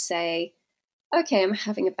I will say, okay, I'm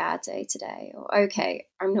having a bad day today, or okay,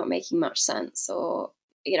 I'm not making much sense, or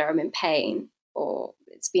I'm in pain, or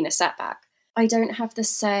it's been a setback. I don't have that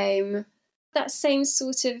same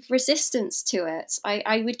sort of resistance to it.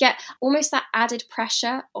 I would get almost that added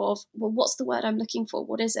pressure of, well, what's the word I'm looking for?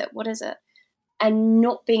 What is it? And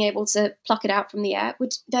not being able to pluck it out from the air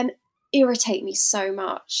would then irritate me so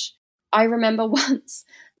much. I remember once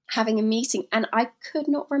having a meeting and I could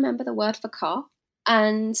not remember the word for car.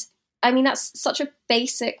 And I mean, that's such a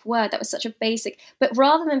basic word. That was such a basic, but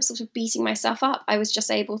rather than sort of beating myself up, I was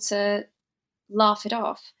just able to laugh it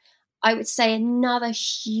off. I would say another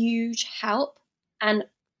huge help. And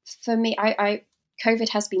for me, COVID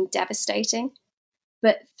has been devastating,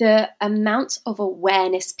 but the amount of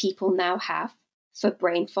awareness people now have for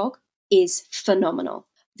brain fog is phenomenal.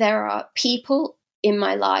 There are people in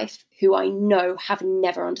my life who I know have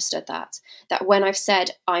never understood that when I've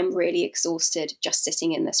said I'm really exhausted just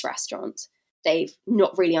sitting in this restaurant, they've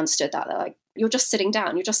not really understood that. They're like, you're just sitting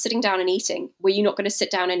down and eating. Were you not going to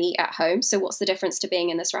sit down and eat at home? So what's the difference to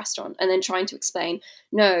being in this restaurant? And then trying to explain,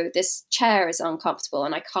 no, this chair is uncomfortable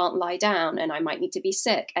and I can't lie down and I might need to be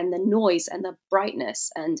sick, and the noise and the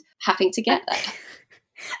brightness and having to get there.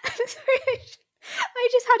 I'm sorry. I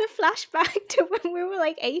just had a flashback to when we were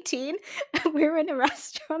 18 and we were in a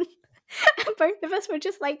restaurant and both of us were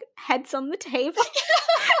just heads on the table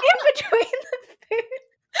in between the food.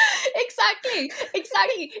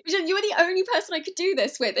 Exactly. You were the only person I could do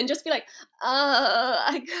this with and just be like,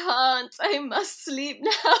 I can't. I must sleep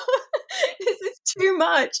now. This is too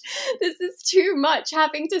much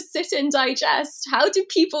having to sit and digest. How do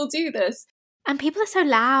people do this? And people are so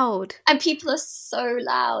loud.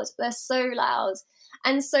 They're so loud.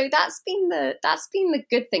 And so that's been the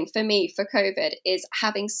good thing for me for COVID, is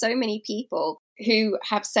having so many people who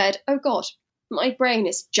have said, oh God, my brain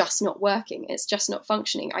is just not working. It's just not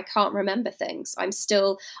functioning. I can't remember things. I've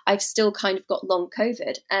still kind of got long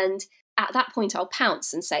COVID. And at that point I'll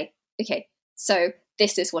pounce and say, okay, so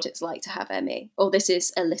this is what it's like to have ME, or this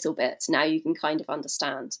is a little bit. Now you can kind of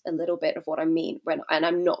understand a little bit of what I mean and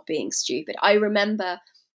I'm not being stupid. I remember,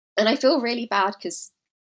 and I feel really bad because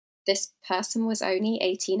this person was only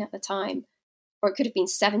 18 at the time, or it could have been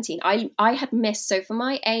 17. I had missed, so for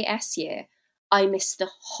my AS year, I missed the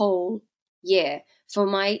whole year. For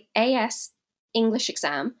my AS English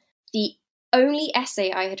exam, the only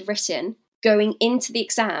essay I had written going into the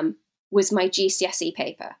exam was my GCSE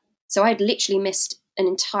paper. So I'd literally missed an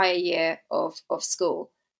entire year of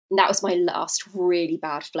school. And that was my last really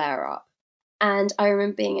bad flare up. And I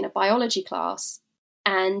remember being in a biology class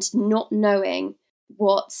and not knowing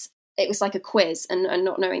what, it was like a quiz and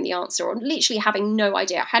not knowing the answer, or literally having no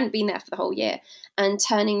idea. I hadn't been there for the whole year. And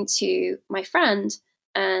turning to my friend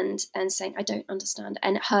and saying, I don't understand.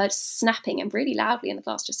 And her snapping and really loudly in the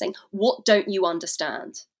class, just saying, what don't you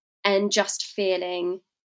understand? And just feeling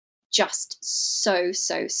just so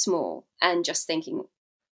small, and just thinking,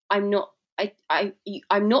 I'm not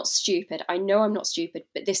stupid. I know I'm not stupid,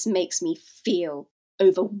 but this makes me feel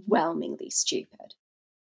overwhelmingly stupid.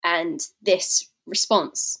 And this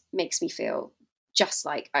response makes me feel just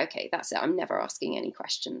like, okay, that's it. I'm never asking any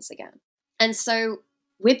questions again. And so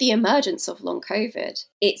with the emergence of long COVID,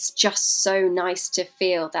 it's just so nice to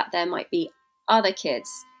feel that there might be other kids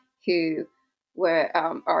who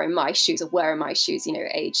are in my shoes, or were in my shoes,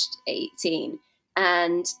 aged 18.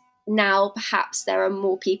 And now perhaps there are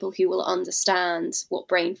more people who will understand what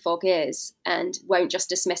brain fog is and won't just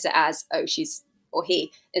dismiss it as, oh, she's or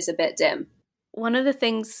he is a bit dim. One of the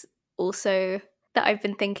things also that I've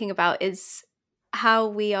been thinking about is how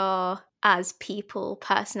we are as people,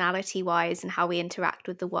 personality-wise, and how we interact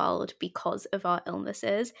with the world because of our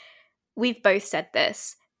illnesses. We've both said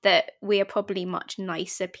this, that we are probably much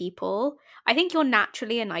nicer people. I think you're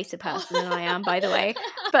naturally a nicer person than I am, by the way.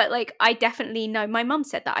 But I definitely know, my mum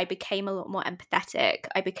said that I became a lot more empathetic.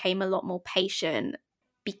 I became a lot more patient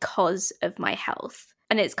because of my health.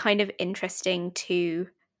 And it's kind of interesting to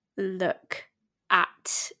look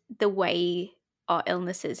at the way our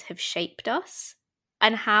illnesses have shaped us,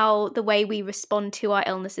 and how the way we respond to our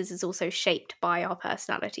illnesses is also shaped by our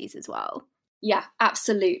personalities as well. Yeah,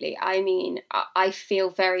 absolutely. I mean, I feel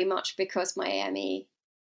very much, because my AME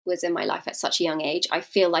was in my life at such a young age, I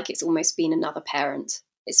feel like it's almost been another parent.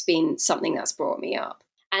 It's been something that's brought me up.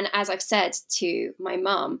 And as I've said to my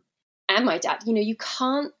mum and my dad, you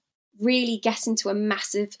can't really get into a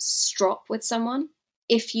massive strop with someone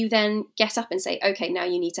if you then get up and say, okay, now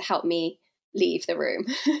you need to help me leave the room.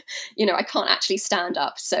 I can't actually stand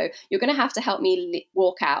up. So you're going to have to help me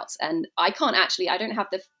walk out. And I don't have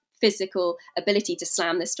the physical ability to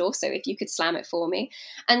slam this door. So if you could slam it for me.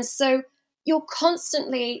 And so you're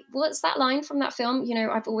constantly, what's that line from that film?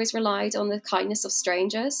 I've always relied on the kindness of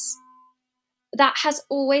strangers. That has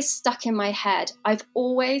always stuck in my head. I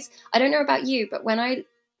don't know about you, but when I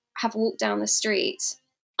have walked down the street,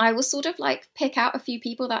 I will sort of pick out a few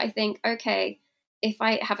people that I think, okay, if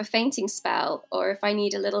I have a fainting spell, or if I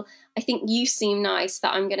need a little, I think you seem nice,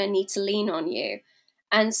 that I'm going to need to lean on you.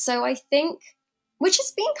 And so I think, which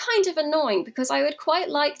has been kind of annoying, because I would quite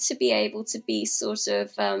like to be able to be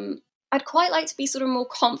I'd quite like to be sort of more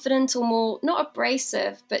confident, or more, not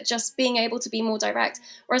abrasive, but just being able to be more direct.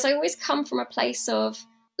 Whereas I always come from a place of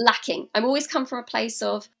lacking. I've always come from a place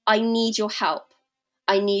of, I need your help.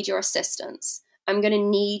 I need your assistance. I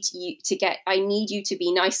need you to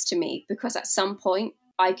be nice to me, because at some point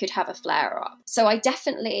I could have a flare up. So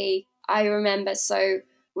I remember,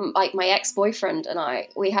 my ex-boyfriend and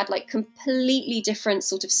we had completely different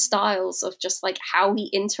sort of styles of just how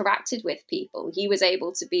he interacted with people. He was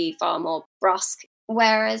able to be far more brusque,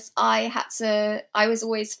 whereas I was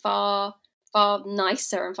always far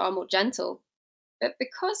nicer and far more gentle. But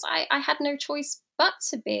because I had no choice but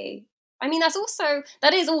to be. I mean,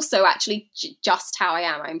 that is also actually just how I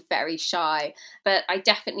am. I'm very shy, but I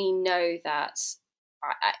definitely know that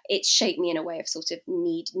it shaped me in a way of sort of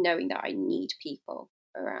knowing that I need people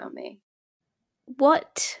around me.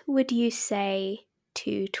 What would you say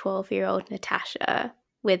to 12-year-old Natasha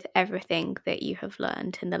with everything that you have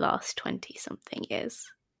learned in the last 20-something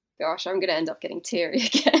years? Gosh, I'm going to end up getting teary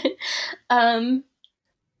again. I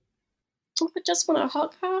just want to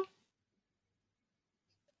hug her.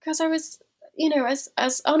 Because I was,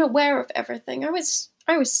 as unaware of everything. I was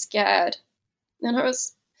scared. And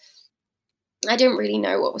I didn't really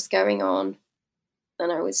know what was going on.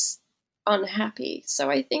 And I was unhappy. So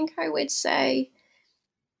I think I would say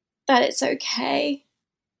that it's okay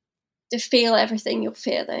to feel everything you're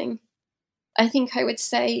feeling. I think I would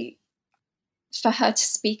say for her to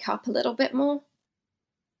speak up a little bit more,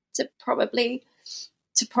 to probably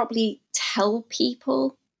tell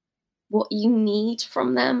people what you need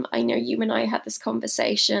from them. I know you and I had this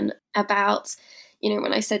conversation about,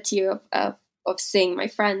 when I said to you of seeing my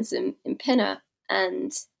friends in Pinner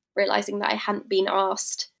and realizing that I hadn't been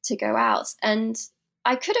asked to go out. And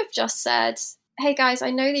I could have just said, hey guys,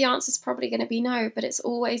 I know the answer's probably going to be no, but it's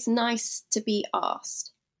always nice to be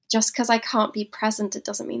asked. Just because I can't be present, it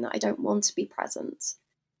doesn't mean that I don't want to be present.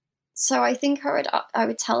 So I think I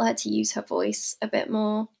would tell her to use her voice a bit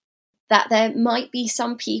more, that there might be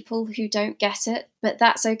some people who don't get it, but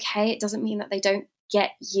that's okay. It doesn't mean that they don't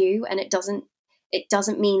get you, and it doesn't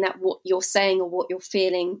mean that what you're saying or what you're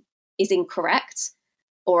feeling is incorrect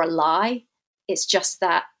or a lie. It's just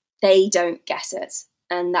that they don't get it,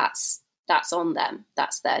 and that's on them.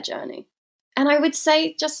 That's their journey. And I would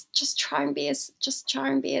say just try and be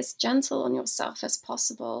as gentle on yourself as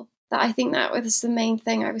possible. That I think that was the main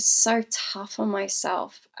thing. I was so tough on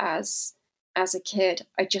myself as a kid.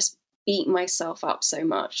 I just beat myself up so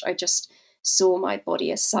much. I just saw my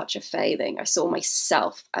body as such a failing. I saw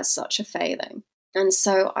myself as such a failing. And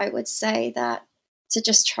so I would say that to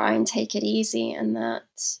just try and take it easy, and that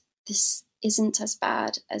this isn't as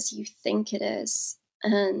bad as you think it is.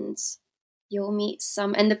 And you'll meet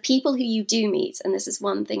and the people who you do meet, and this is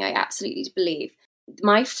one thing I absolutely believe,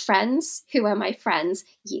 my friends who are my friends,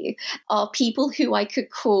 you, are people who I could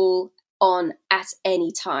call on at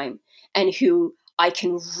any time and who I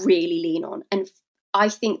can really lean on. And I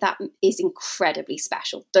think that is incredibly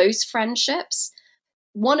special. Those friendships,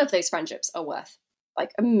 one of those friendships are worth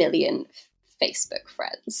like 1 million Facebook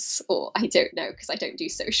friends, or I don't know because I don't do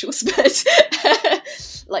socials, but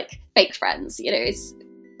like fake friends,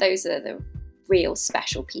 those are the real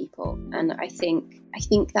special people. And I think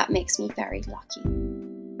that makes me very lucky.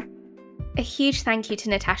 A huge thank you to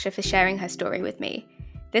Natasha for sharing her story with me.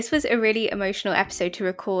 This was a really emotional episode to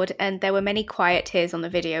record, and there were many quiet tears on the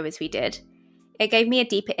video as we did. It gave me a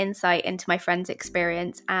deeper insight into my friend's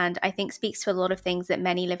experience, and I think speaks to a lot of things that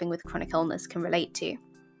many living with chronic illness can relate to.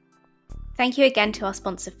 Thank you again to our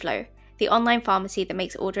sponsor Flow, the online pharmacy that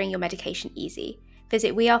makes ordering your medication easy.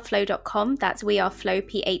 Visit weareflow.com, that's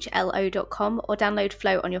weareflow.com, or download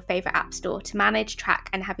Flow on your favourite app store to manage, track,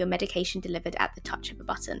 and have your medication delivered at the touch of a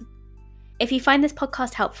button. If you find this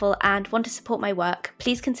podcast helpful and want to support my work,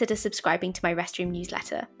 please consider subscribing to my Restroom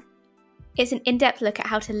newsletter. It's an in-depth look at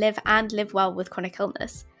how to live and live well with chronic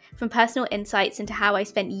illness, from personal insights into how I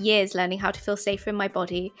spent years learning how to feel safer in my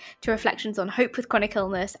body, to reflections on hope with chronic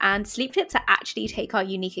illness, and sleep tips that actually take our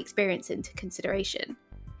unique experience into consideration.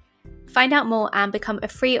 Find out more and become a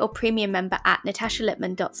free or premium member at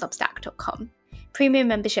natashalippman.substack.com. Premium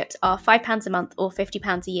memberships are £5 a month or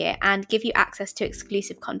 £50 a year and give you access to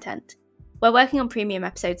exclusive content. We're working on premium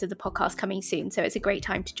episodes of the podcast coming soon, so it's a great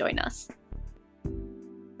time to join us.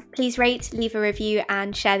 Please rate, leave a review,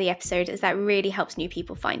 and share the episode, as that really helps new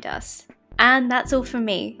people find us. And that's all from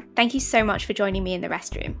me. Thank you so much for joining me in the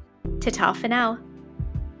restroom. Ta-ta for now.